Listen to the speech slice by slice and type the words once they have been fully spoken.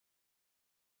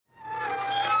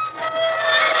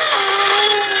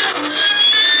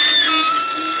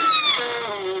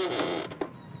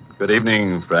Good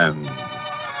evening, friends.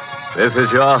 This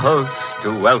is your host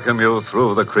to welcome you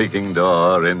through the creaking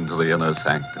door into the Inner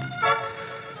Sanctum.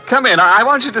 Come in. I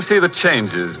want you to see the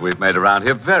changes we've made around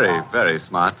here. Very, very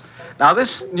smart. Now,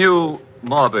 this new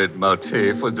morbid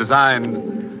motif was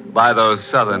designed by those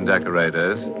southern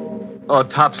decorators. Oh,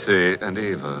 Topsy and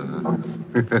Eva.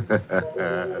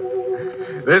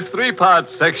 This three-part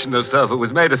section of sofa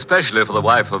was made especially for the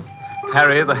wife of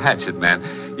Harry the Hatchet Man.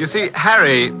 You see,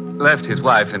 Harry left his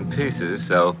wife in pieces,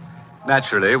 so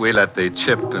naturally we let the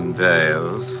chip and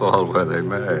dales fall where they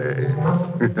may.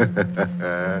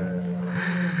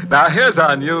 Now, here's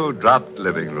our new dropped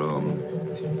living room.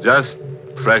 Just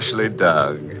freshly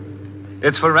dug.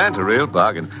 It's for rent, a real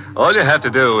bargain. All you have to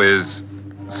do is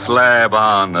slab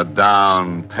on a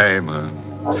down payment.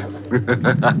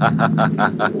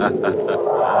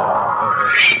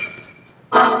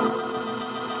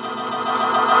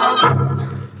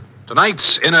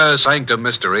 Tonight's Inner Sanctum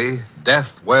mystery, Death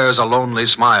Wears a Lonely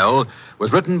Smile,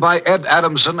 was written by Ed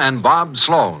Adamson and Bob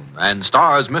Sloan and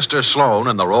stars Mr. Sloan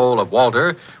in the role of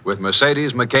Walter with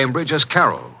Mercedes McCambridge as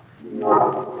Carol.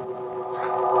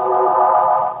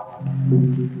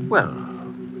 Well,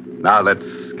 now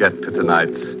let's get to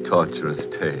tonight's torturous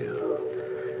tale.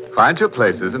 Find your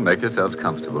places and make yourselves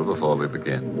comfortable before we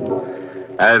begin.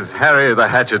 As Harry the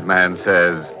Hatchet Man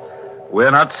says, we're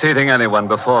not seating anyone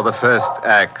before the first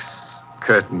act's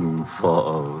curtain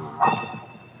falls.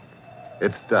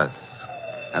 It's dusk,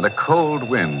 and a cold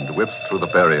wind whips through the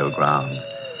burial ground,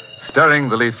 stirring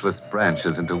the leafless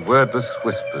branches into wordless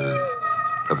whispers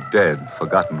of dead,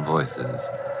 forgotten voices.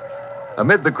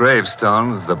 Amid the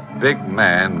gravestones, the big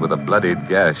man with a bloodied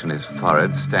gash in his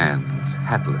forehead stands,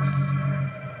 hatless,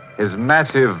 his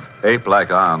massive ape-like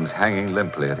arms hanging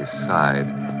limply at his side,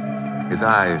 his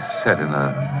eyes set in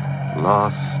a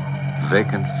lost,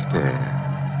 vacant stare.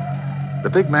 The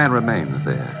big man remains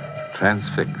there,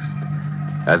 transfixed,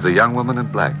 as the young woman in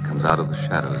black comes out of the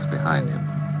shadows behind him.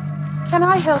 Can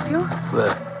I help you?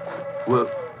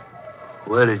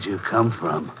 Where did you come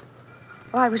from?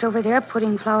 Oh, I was over there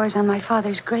putting flowers on my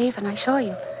father's grave, and I saw you.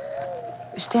 You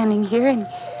were standing here, and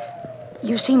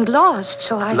you seemed lost,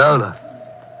 so I... Lola.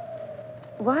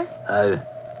 What?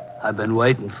 I've been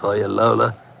waiting for you,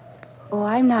 Lola. Oh,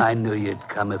 I'm not... I knew you'd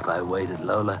come if I waited,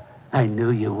 Lola. I knew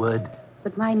you would.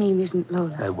 But my name isn't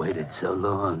Lola. I waited so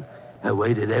long. I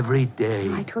waited every day.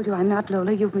 I told you I'm not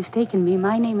Lola. You've mistaken me.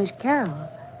 My name is Carol.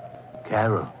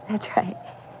 Carol? That's right.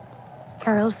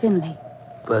 Carol Finley.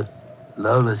 But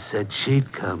Lola said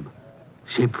she'd come.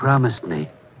 She promised me.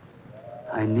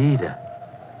 I need her.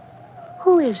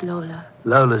 Who is Lola?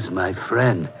 Lola's my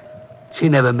friend. She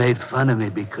never made fun of me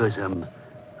because I'm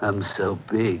so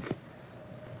big.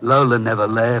 Lola never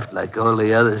laughed like all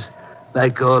the others,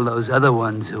 like all those other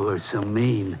ones who were so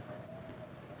mean.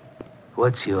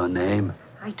 What's your name?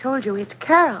 I told you, it's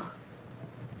Carol.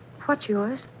 What's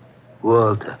yours?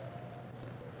 Walter.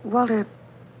 Walter,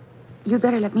 you'd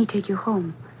better let me take you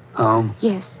home. Home?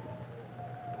 Yes.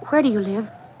 Where do you live?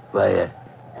 Why,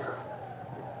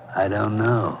 I don't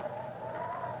know.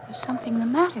 There's something the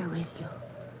matter with you.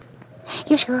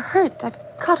 Yes, you're hurt.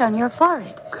 That cut on your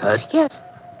forehead. Cut? Yes.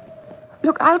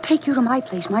 Look, I'll take you to my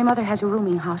place. My mother has a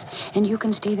rooming house, and you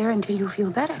can stay there until you feel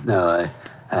better. No,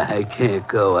 I can't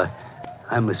go.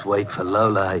 I must wait for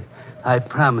Lola. I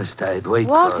promised I'd wait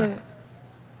Walter. for her.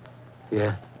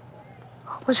 Yeah?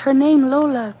 Was her name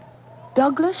Lola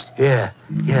Douglas? Yeah,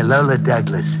 Lola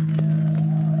Douglas.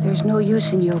 There's no use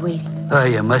in your waiting. Oh,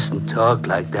 you mustn't talk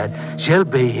like that. She'll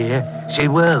be here. She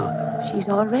will. She's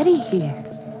already here.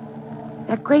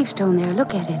 That gravestone there,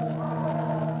 look at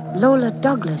it. Lola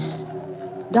Douglas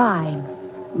died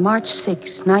March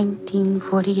 6,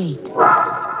 1948.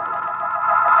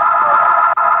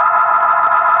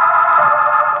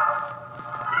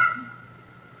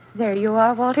 There you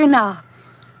are, Walter. Now,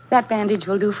 that bandage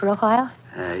will do for a while.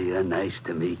 You're nice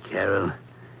to me, Carol.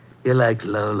 You're like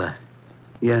Lola.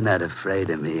 You're not afraid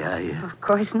of me, are you? Of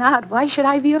course not. Why should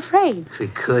I be afraid?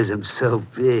 Because I'm so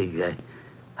big.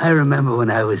 I remember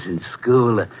when I was in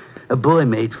school, a boy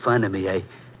made fun of me.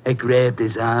 I grabbed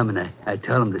his arm and I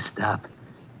told him to stop.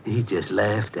 He just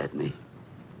laughed at me.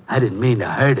 I didn't mean to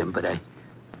hurt him, but I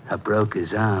broke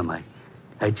his arm.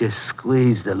 I just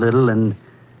squeezed a little and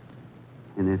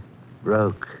it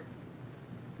broke.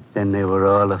 Then they were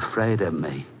all afraid of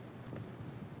me.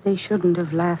 They shouldn't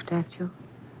have laughed at you.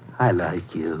 I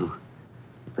like you,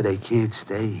 but I can't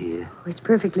stay here. Oh, it's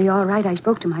perfectly all right. I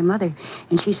spoke to my mother,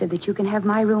 and she said that you can have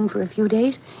my room for a few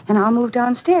days, and I'll move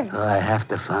downstairs. Oh, I have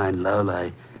to find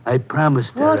Lola. I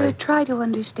promised her. Walter, try to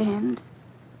understand.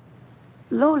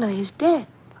 Lola is dead.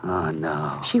 Oh,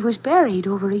 no. She was buried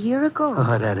over a year ago.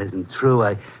 Oh, that isn't true.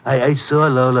 I saw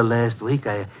Lola last week.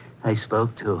 I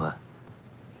spoke to her.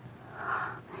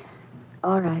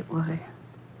 All right, Walter.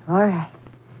 All right.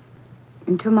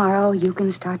 And tomorrow you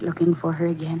can start looking for her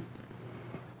again.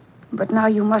 But now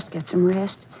you must get some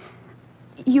rest.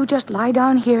 You just lie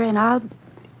down here and I'll...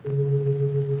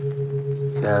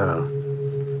 Carol,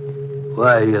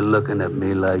 why are you looking at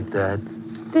me like that?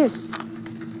 This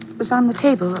was on the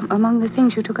table among the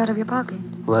things you took out of your pocket.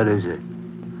 What is it?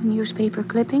 A newspaper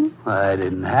clipping. I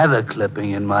didn't have a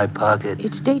clipping in my pocket.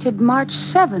 It's dated March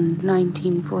 7,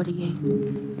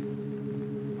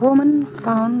 1948. Woman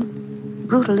found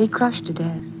brutally crushed to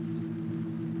death.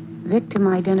 Victim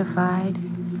identified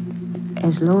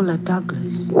as Lola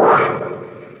Douglas.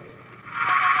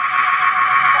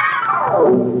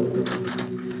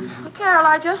 Carol,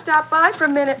 I just stopped by for a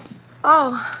minute.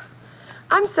 Oh,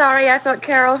 I'm sorry. I thought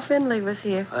Carol Finley was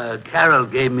here. Carol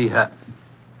gave me her...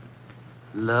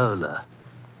 Lola.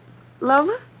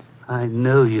 Lola? I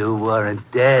knew you weren't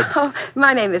dead. Oh,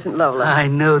 my name isn't Lola. I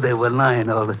knew they were lying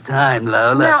all the time,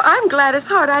 Lola. No, I'm Gladys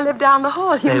Hart. I live down the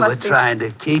hall. They were trying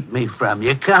to keep me from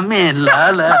you. Come in,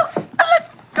 Lola. No,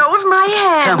 let go of my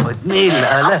hand. Come with me,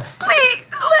 Lola. Oh, please,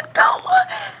 let go.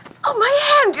 Oh, my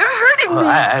hand. You're hurting me.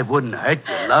 I wouldn't hurt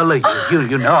you, Lola.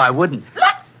 You know I wouldn't.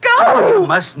 Let go. Oh, you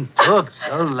mustn't talk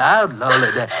so loud,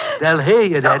 Lola. They'll hear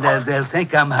you. They'll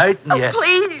think I'm hurting you.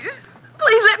 Please.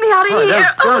 Please let me out of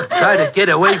here. Don't try to get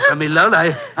away from me,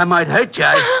 Lola. I might hurt you.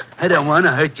 I don't want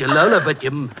to hurt you, Lola, but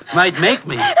you might make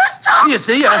me. Stop. You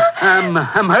see, I'm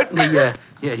hurting you.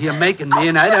 You're making me,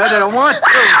 and I don't want to.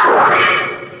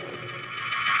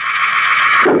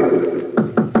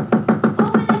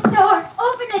 Open this door.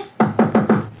 Open it.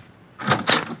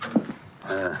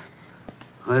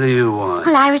 What do you want?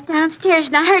 Well, I was downstairs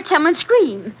and I heard someone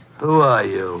scream. Who are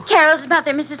you? Carol's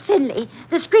mother, Mrs. Finley.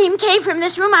 The scream came from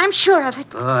this room, I'm sure of it.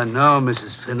 Oh, no,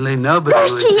 Mrs. Finley. Nobody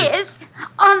There was... she is,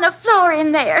 on the floor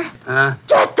in there. Huh?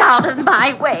 Get out of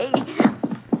my way.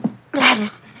 Gladys,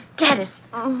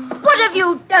 what have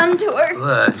you done to her?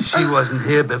 Well, she wasn't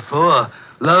here before.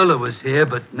 Lola was here,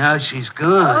 but now she's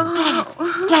gone.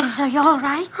 Gladys, are you all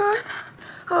right?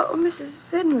 Oh, Mrs.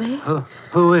 Finley.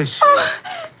 Who is she? Oh,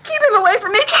 keep him away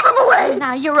from me. Keep him away.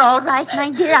 Now, you're all right, my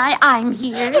dear. I'm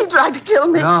here. He tried to kill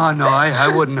me. No, I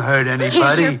wouldn't hurt Here's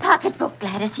anybody. your pocketbook,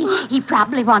 Gladys. He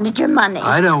probably wanted your money.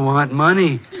 I don't want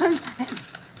money.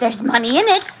 There's money in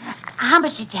it. How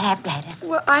much did you have, Gladys?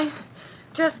 Well, I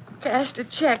just cashed a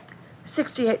check.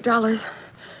 $68.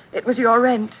 It was your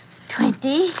rent.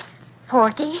 20,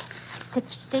 40,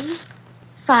 60,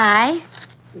 5,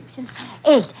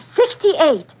 8.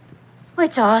 68. Well,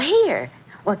 it's all here.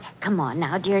 Well, come on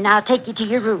now, dear, and I'll take you to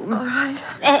your room. All right.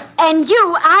 And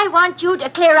I want you to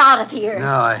clear out of here.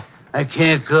 No, I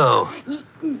can't go.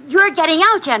 You're getting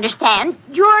out, you understand?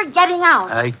 You're getting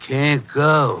out. I can't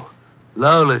go.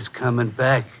 Lola's coming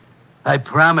back. I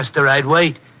promised her I'd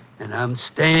wait, and I'm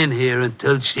staying here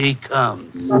until she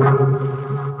comes.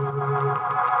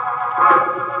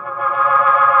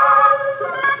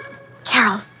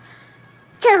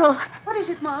 Carol. What is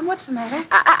it, Mom? What's the matter?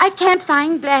 I can't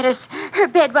find Gladys. Her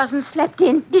bed wasn't slept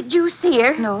in. Did you see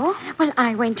her? No. Well,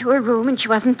 I went to her room and she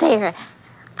wasn't there.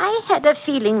 I had a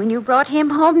feeling when you brought him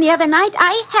home the other night,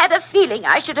 I had a feeling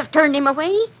I should have turned him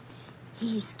away.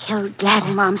 He's killed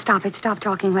Gladys. Oh, Mom, stop it. Stop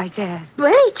talking like that.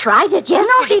 Well, he tried it yesterday.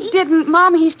 No, he didn't,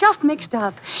 Mom. He's just mixed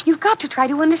up. You've got to try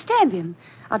to understand him.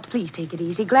 Please take it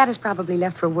easy. Gladys probably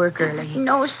left for work early.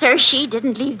 No, sir, she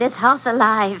didn't leave this house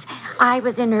alive. I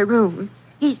was in her room.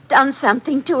 He's done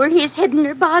something to her. He's hidden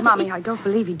her body. Mommy, I don't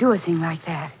believe he'd do a thing like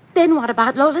that. Then what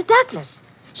about Lola Douglas?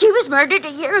 She was murdered a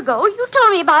year ago. You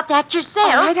told me about that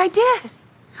yourself. All right, I did.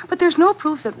 But there's no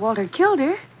proof that Walter killed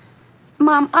her.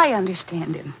 Mom, I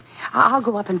understand him. I'll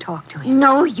go up and talk to him.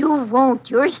 No, you won't.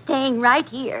 You're staying right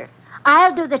here.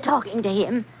 I'll do the talking to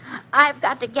him. I've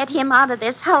got to get him out of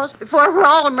this house before we're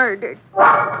all murdered.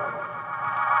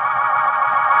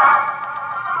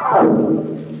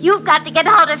 You've got to get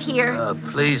out of here. Oh,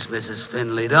 please, Mrs.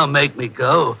 Finley, don't make me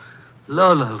go.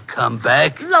 Lola'll come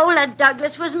back. Lola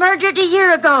Douglas was murdered a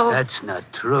year ago. That's not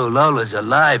true. Lola's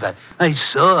alive. I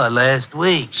saw her last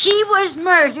week. She was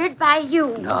murdered by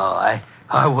you. No,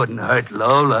 I wouldn't hurt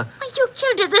Lola. You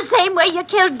killed her the same way you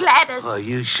killed Gladys. Oh,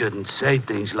 you shouldn't say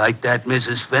things like that,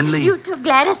 Mrs. Finley. You took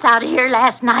Gladys out of here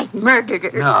last night and murdered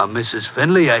her. No, Mrs.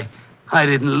 Finley, I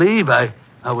didn't leave.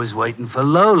 I was waiting for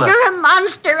Lola. You're a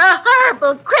monster, a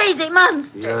horrible, crazy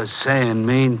monster. You're saying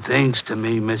mean things to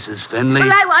me, Mrs. Finley.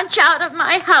 Well, I want you out of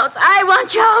my house. I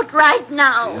want you out right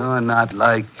now. You're not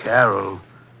like Carol.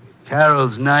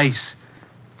 Carol's nice.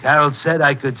 Carol said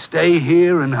I could stay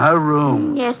here in her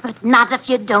room. Yes, but not if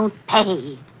you don't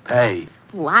pay. Pay?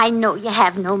 Oh, I know you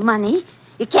have no money.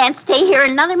 You can't stay here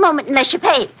another moment unless you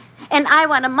pay. And I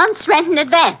want a month's rent in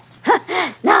advance.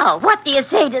 Now, what do you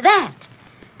say to that?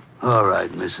 All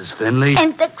right, Mrs. Finley.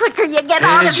 And the quicker you get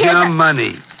out of Here's here... your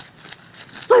money.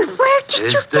 Well, where did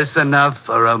Is you... this enough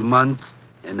for a month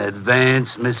in advance,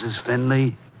 Mrs.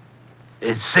 Finley?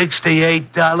 Is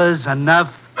 $68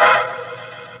 enough?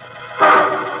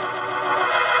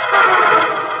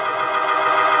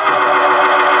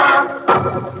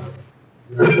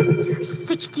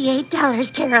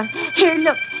 $68, Carol. Here,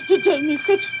 look. He gave me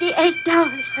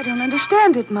 $68. I don't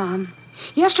understand it, Mom.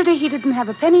 Yesterday he didn't have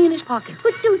a penny in his pocket.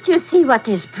 But don't you see what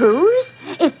this proves?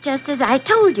 It's just as I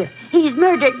told you. He's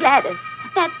murdered Gladys.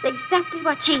 That's exactly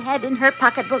what she had in her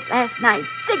pocketbook last night.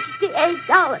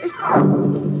 $68.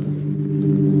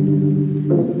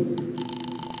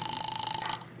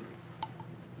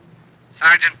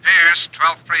 Sergeant Pierce,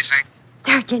 12th Precinct.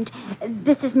 Sergeant,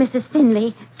 this is Mrs.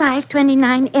 Finley,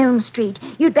 529 Elm Street.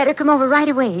 You'd better come over right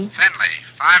away. Finley,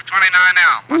 529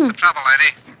 Elm. What's the trouble,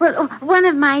 lady? Well, one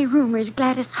of my roomers,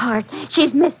 Gladys Hart,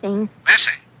 she's missing.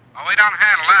 Missing? Oh, we don't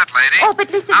handle that, lady. Oh, but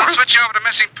listen, I'll switch you over to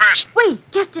missing person.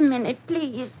 Wait, just a minute,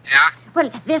 please. Yeah? Well,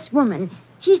 this woman,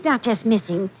 she's not just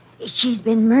missing. She's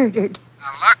been murdered.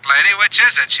 Now, look, lady, which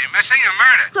is it? She missing or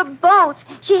murdered? For both.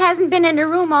 She hasn't been in her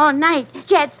room all night.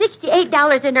 She had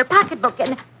 $68 in her pocketbook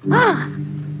and... Hello?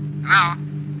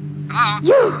 Hello?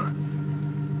 You!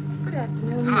 Good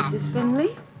afternoon, Hello? Mrs. Finley.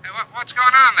 Hey, what's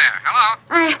going on there?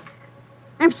 Hello?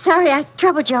 I'm sorry I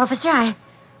troubled you, officer. I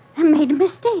made a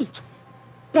mistake.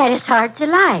 Gladys Hart's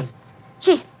alive.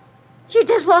 She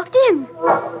just walked in.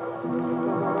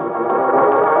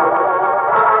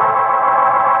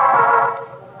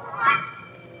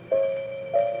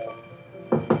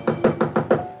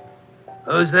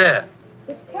 Who's there?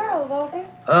 It's Carol, Walter.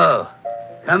 Oh,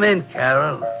 come in,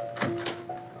 Carol.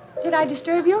 Did I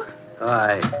disturb you?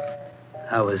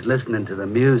 I was listening to the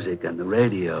music on the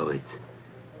radio.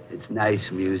 It's nice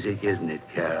music, isn't it,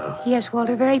 Carol? Yes,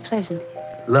 Walter, very pleasant.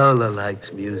 Lola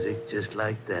likes music just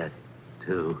like that,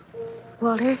 too.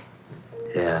 Walter,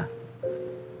 Yeah,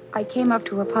 I came up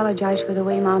to apologize for the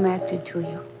way Mom acted to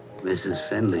you. Mrs.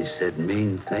 Finley said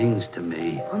mean things to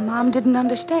me. Well, Mom didn't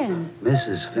understand.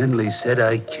 Mrs. Finley said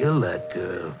I killed that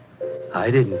girl.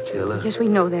 I didn't kill her. Yes, we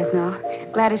know that now.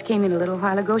 Gladys came in a little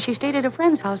while ago. She stayed at a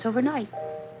friend's house overnight.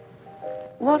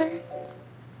 Walter,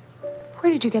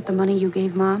 where did you get the money you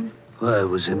gave Mom? Well, it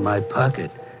was in my pocket.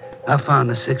 I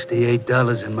found the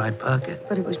 $68 in my pocket.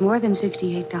 But it was more than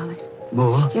 $68.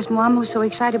 More? Yes, Mom was so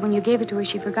excited when you gave it to her,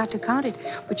 she forgot to count it.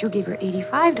 But you gave her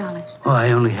 $85. Oh,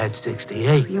 I only had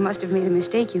 68. You must have made a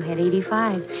mistake. You had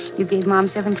 85. You gave Mom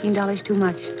 $17 too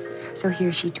much. So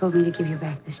here, she told me to give you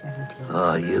back the 17.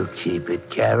 Oh, you keep it,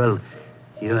 Carol.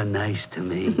 You're nice to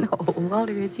me. No,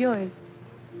 Walter, it's yours.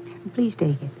 Please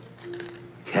take it.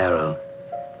 Carol.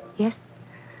 Yes?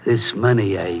 This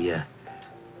money,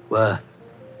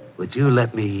 would you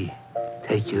let me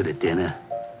take you to dinner?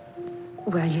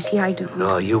 Well, you see, I don't.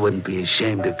 No, you wouldn't be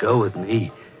ashamed to go with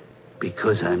me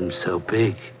because I'm so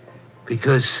big.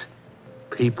 Because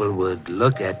people would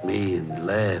look at me and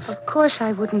laugh. Of course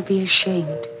I wouldn't be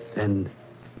ashamed. Then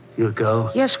you'll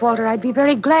go? Yes, Walter, I'd be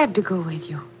very glad to go with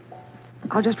you.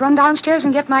 I'll just run downstairs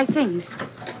and get my things.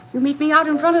 You meet me out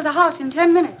in front of the house in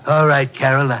 10 minutes. All right,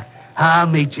 Carol. I'll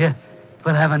meet you.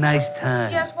 We'll have a nice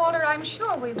time. Yes, Walter, I'm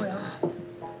sure we will.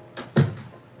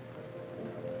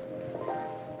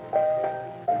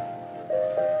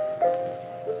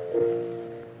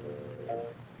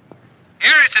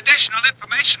 Here is additional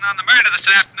information on the murder this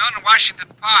afternoon in Washington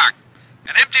Park.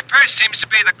 An empty purse seems to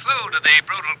be the clue to the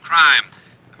brutal crime.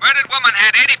 The murdered woman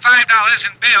had $85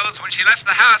 in bills when she left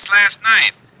the house last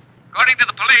night. According to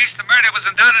the police, the murder was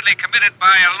undoubtedly committed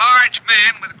by a large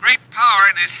man with great power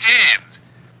in his hands.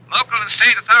 Local and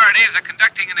state authorities are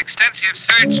conducting an extensive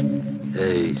search.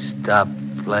 Hey, stop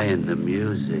playing the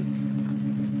music.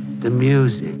 The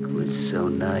music was so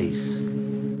nice.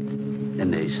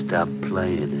 And they stopped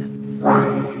playing it.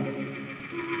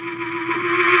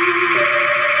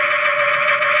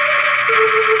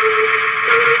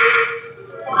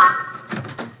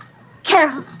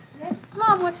 Carol. Yes?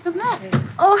 Mom, what's the matter?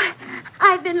 Oh,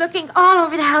 I've been looking all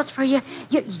over the house for you.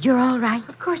 You're all right?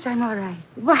 Of course I'm all right.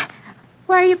 Why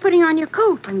are you putting on your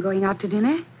coat? I'm going out to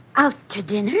dinner. Out to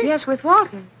dinner? Yes, with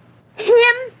Walter.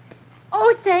 Him?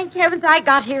 Oh, thank heavens I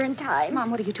got here in time.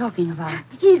 Mom, what are you talking about?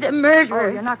 He's a Oh,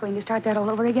 murderer. you're not going to start that all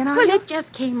over again, are Well, you? it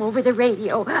just came over the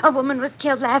radio. A woman was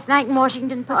killed last night in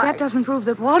Washington But Park. that doesn't prove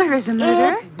that Walter is a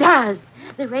murderer. It does.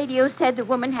 The radio said the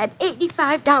woman had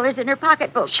 $85 in her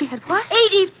pocketbook. She had what?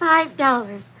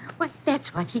 $85. Why,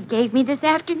 that's what he gave me this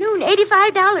afternoon.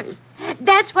 $85.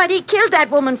 That's what he killed that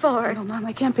woman for. Oh, Mom,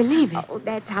 I can't believe it. Oh,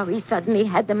 that's how he suddenly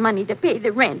had the money to pay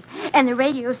the rent. And the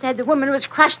radio said the woman was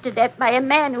crushed to death by a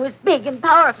man who was big and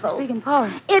powerful. Big and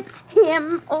powerful. It's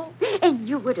him. Oh, and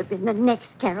you would have been the next,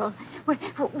 Carol.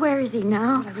 Where is he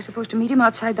now? Well, I was supposed to meet him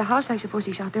outside the house. I suppose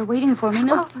he's out there waiting for me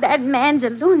now. Oh, that man's a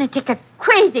lunatic, a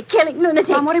crazy, killing lunatic.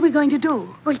 Mom, what are we going to do?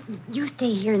 Well, you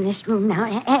stay here in this room now,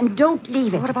 and don't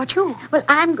leave it. What about you? Well,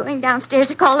 I'm going downstairs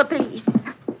to call the police.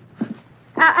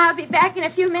 I'll be back in a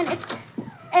few minutes.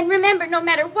 And remember, no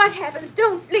matter what happens,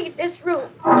 don't leave this room.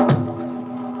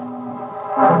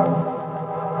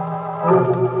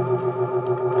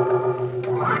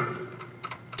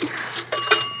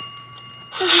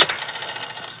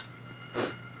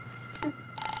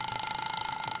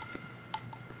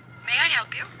 May I help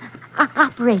you?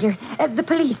 Operator, the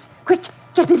police. Quick,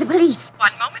 get me the police.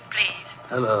 One moment, please.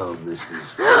 Hello, Mrs.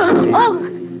 Oh,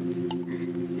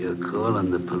 You're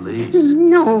calling the police.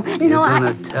 no, You're no,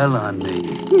 gonna tell on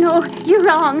me. No, you're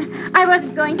wrong. I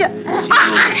wasn't going to...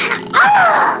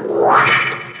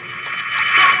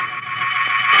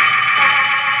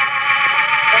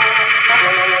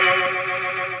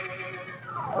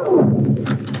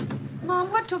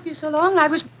 Mom, what took you so long? I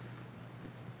was...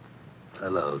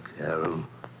 Hello, Carol.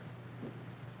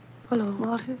 Hello,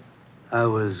 Walter. I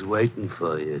was waiting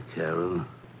for you, Carol.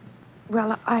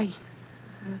 Well,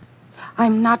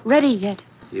 I'm not ready yet.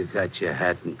 You got your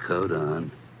hat and coat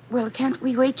on. Well, can't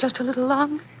we wait just a little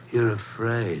longer? You're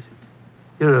afraid.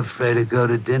 You're afraid to go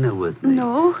to dinner with me.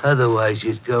 No. Otherwise,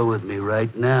 you'd go with me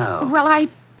right now. Well,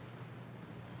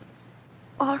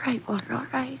 All right, Walter, all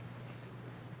right.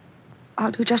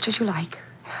 I'll do just as you like.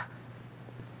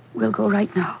 We'll go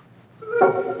right now.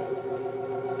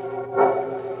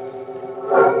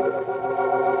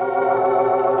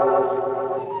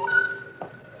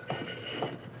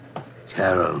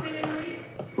 Carol,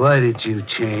 why did you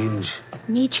change?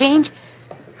 Me change?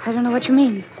 I don't know what you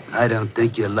mean. I don't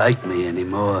think you like me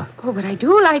anymore. Oh, but I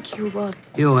do like you, Walter.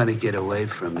 You want to get away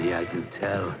from me, I can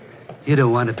tell. You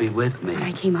don't want to be with me. But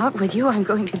I came out with you. I'm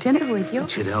going to dinner with you.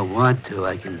 But you don't want to.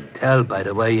 I can tell by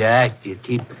the way you act. You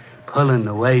keep pulling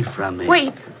away from me.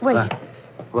 Wait.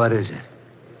 What is it?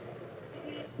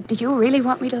 Did you really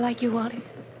want me to like you, Walter?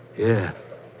 Yeah,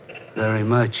 very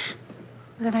much.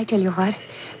 Then I tell you what.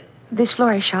 This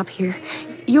florist shop here.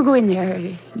 You go in there.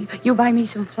 You buy me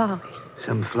some flowers.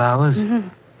 Some flowers? Mm-hmm.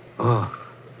 Oh,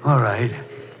 all right.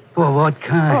 Well, what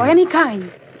kind? Oh, any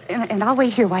kind. And I'll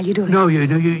wait here while you do it. No,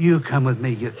 you come with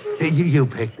me. You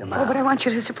pick them out. Oh, but I want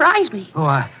you to surprise me. Oh,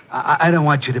 I don't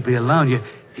want you to be alone.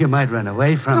 You might run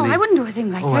away from me. No, I wouldn't do a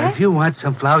thing like that. If you want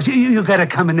some flowers, you got to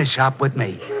come in the shop with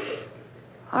me.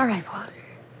 All right, Walter.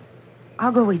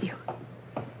 I'll go with you.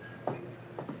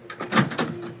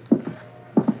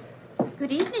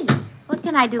 Good evening. What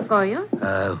can I do for you?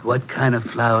 What kind of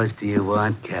flowers do you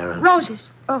want, Carol? Roses.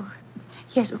 Oh,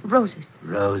 yes, roses.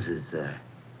 Roses,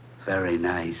 very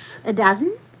nice. A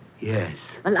dozen? Yes.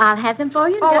 Well, I'll have them for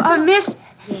you. Miss.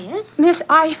 Yes? Miss,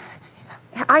 I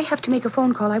have to make a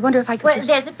phone call. I wonder if I could... Well,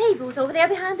 there's a pay booth over there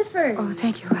behind the fern. Oh,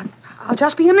 thank you. I'll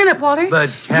just be a minute, Walter. But,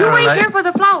 Carol, you wait here for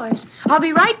the flowers. I'll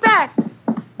be right back.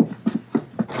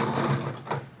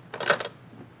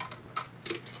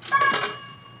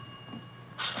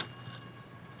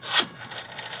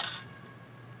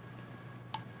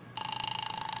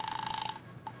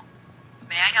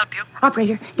 May I help you?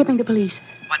 Operator, get me the police.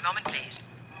 One moment, please.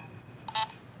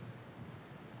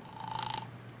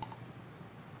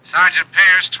 Sergeant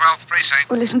Pierce, 12th Precinct.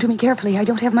 Oh, listen to me carefully. I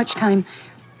don't have much time.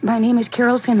 My name is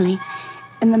Carol Finley,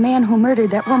 and the man who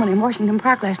murdered that woman in Washington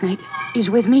Park last night is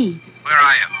with me. Where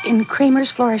are you? In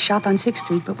Kramer's florist shop on 6th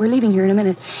Street, but we're leaving here in a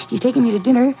minute. He's taking me to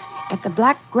dinner at the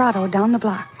Black Grotto down the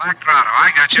block. Black Grotto,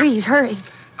 I got you. Please, hurry.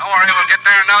 Don't worry, we'll get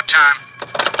there in no time.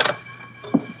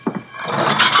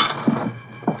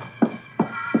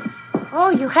 Oh,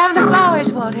 you have the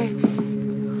flowers, Walter.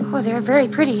 Oh, they're very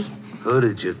pretty. Who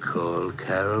did you call,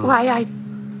 Carol? Why, I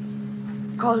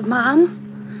called Mom.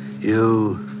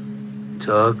 You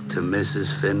talked to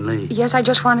Mrs. Finley? Yes, I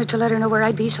just wanted to let her know where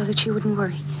I'd be so that she wouldn't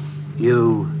worry.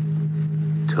 You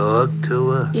talked to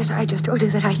her? Yes, I just told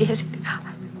her that I did.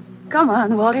 Come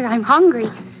on, Walter, I'm hungry.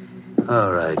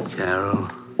 All right, Carol.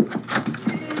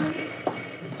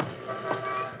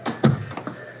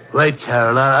 Wait,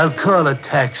 Carol, I'll call a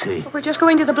taxi. We're just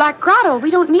going to the Black Grotto.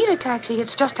 We don't need a taxi.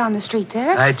 It's just down the street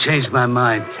there. I changed my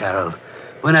mind, Carol.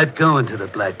 We're not going to the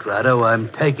Black Grotto. I'm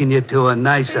taking you to a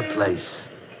nicer place.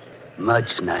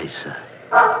 Much nicer.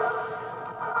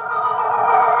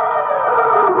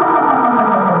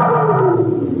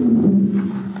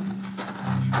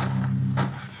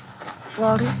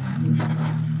 Walter?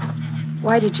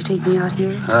 Why did you take me out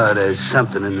here? Oh, there's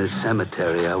something in this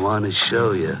cemetery I want to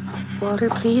show you. Walter,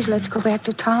 please, let's go back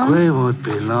to town. We won't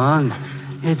be long.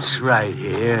 It's right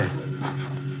here.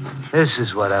 This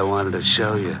is what I wanted to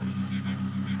show you.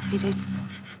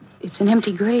 It's an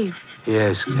empty grave.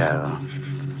 Yes, Carol.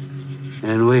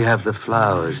 And we have the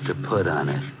flowers to put on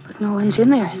it. But no one's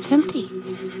in there. It's empty.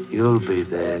 You'll be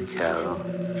there, Carol.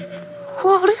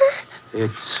 Walter?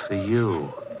 It's for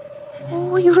you.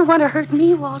 Oh, you don't want to hurt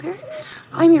me, Walter.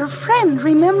 I'm your friend,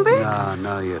 remember?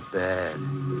 No, you're bad.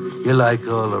 You're like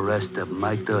all the rest of them.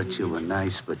 I thought you were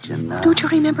nice, but you're not. Don't you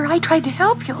remember I tried to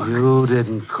help you? You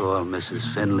didn't call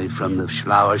Mrs. Finley from the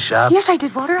flower shop? Yes, I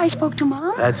did, Walter. I spoke to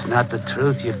Mom. That's not the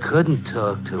truth. You couldn't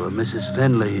talk to her. Mrs.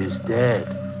 Finley is dead.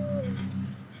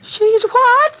 She's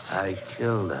what? I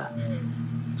killed her.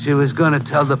 She was going to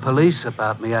tell the police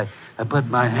about me. I put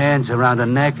my hands around her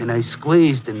neck and I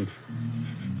squeezed and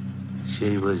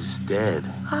she was dead.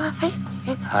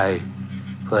 I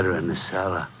put her in the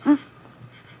cellar.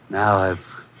 Now I've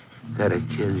got to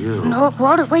kill you. No,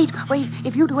 Walter, wait.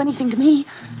 If you do anything to me,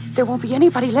 there won't be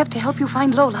anybody left to help you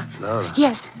find Lola. Lola?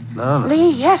 Yes. Lola?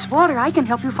 Lee, yes, Walter, I can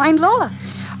help you find Lola.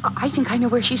 I think I know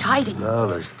where she's hiding.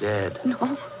 Lola's dead.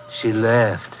 No. She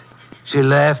laughed. She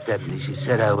laughed at me. She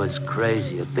said I was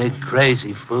crazy, a big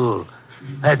crazy fool.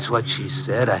 That's what she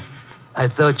said. I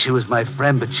thought she was my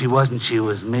friend, but she wasn't. She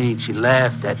was mean. She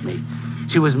laughed at me.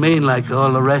 She was mean like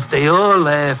all the rest. They all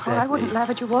laughed at me. I wouldn't laugh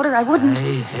at you, Walter. I wouldn't.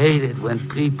 I hate it when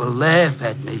people laugh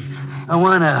at me. I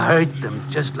want to hurt them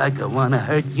just like I want to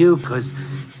hurt you, because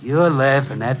you're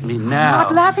laughing at me now.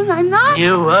 I'm not laughing. I'm not.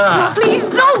 You are. No, please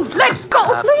don't. Let's go,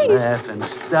 Stop please. laughing.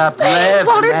 Stop laughing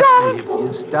Walter, at don't. me. If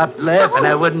you stopped laughing,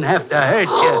 I wouldn't have to hurt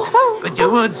you. But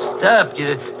you won't stop.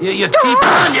 You keep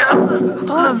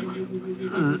on.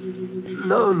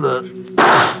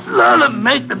 Lola,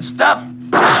 make them stop.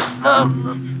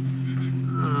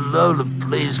 Lola,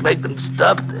 please make them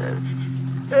stop.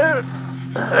 They're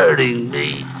hurting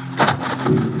me.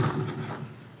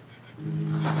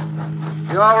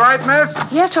 You all right, miss?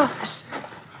 Yes, officer.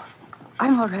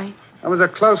 I'm all right. That was a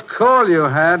close call you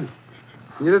had.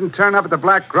 You didn't turn up at the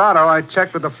Black Grotto. I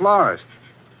checked with the florist.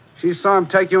 She saw him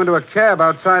take you into a cab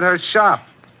outside her shop.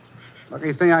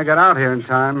 Lucky thing I got out here in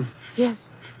time. Yes.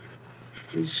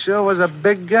 He sure was a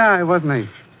big guy, wasn't he?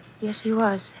 Yes, he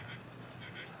was.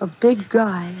 A big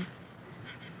guy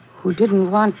who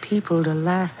didn't want people to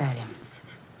laugh at him.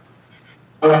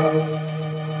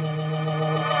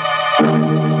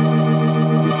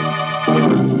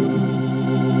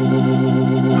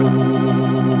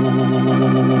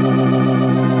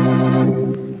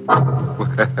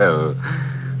 Well,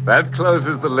 that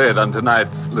closes the lid on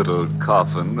tonight's little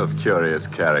coffin of curious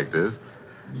characters.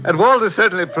 And Walter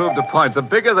certainly proved a point. The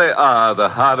bigger they are, the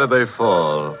harder they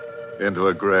fall into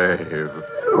a grave.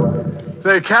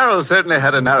 Say, Carol certainly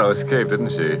had a narrow escape, didn't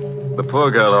she? The poor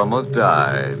girl almost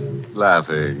died,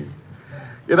 laughing.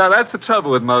 You know, that's the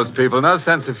trouble with most people. No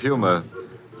sense of humor.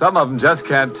 Some of them just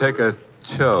can't take a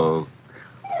choke.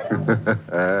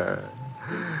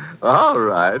 All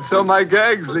right, so my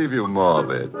gags leave you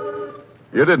morbid.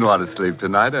 You didn't want to sleep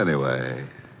tonight anyway.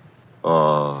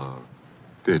 Or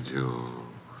did you?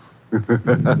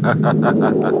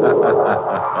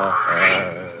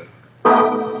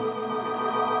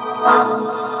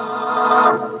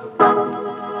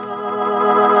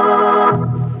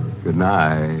 Good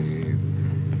night.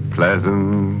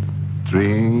 Pleasant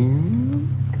dreams.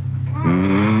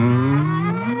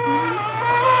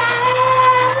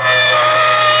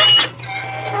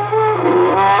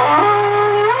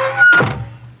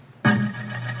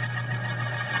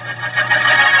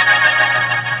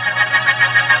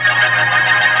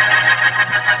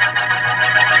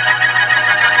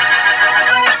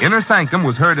 Inner Sanctum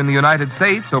was heard in the United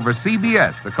States over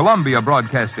CBS, the Columbia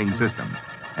Broadcasting System,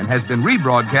 and has been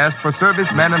rebroadcast for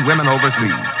servicemen and women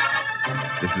overseas.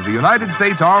 This is the United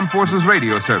States Armed Forces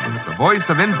Radio Service, the voice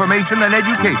of information and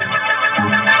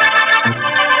education.